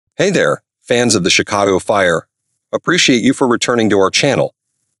Hey there, fans of the Chicago Fire. Appreciate you for returning to our channel.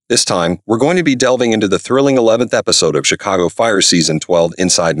 This time, we're going to be delving into the thrilling 11th episode of Chicago Fire Season 12,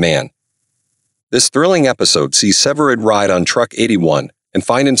 Inside Man. This thrilling episode sees Severid ride on Truck 81 and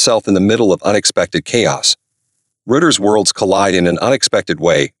find himself in the middle of unexpected chaos. Ritter's worlds collide in an unexpected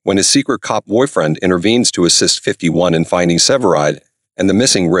way when his secret cop boyfriend intervenes to assist 51 in finding Severid and the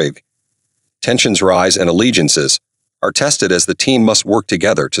missing rig. Tensions rise and allegiances are tested as the team must work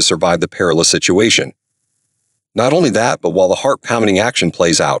together to survive the perilous situation. Not only that, but while the heart-pounding action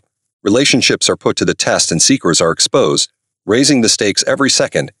plays out, relationships are put to the test and secrets are exposed, raising the stakes every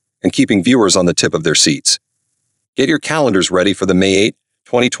second and keeping viewers on the tip of their seats. Get your calendars ready for the May 8,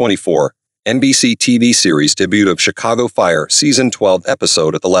 2024 NBC TV series debut of Chicago Fire Season 12,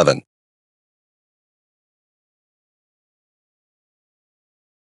 Episode 11.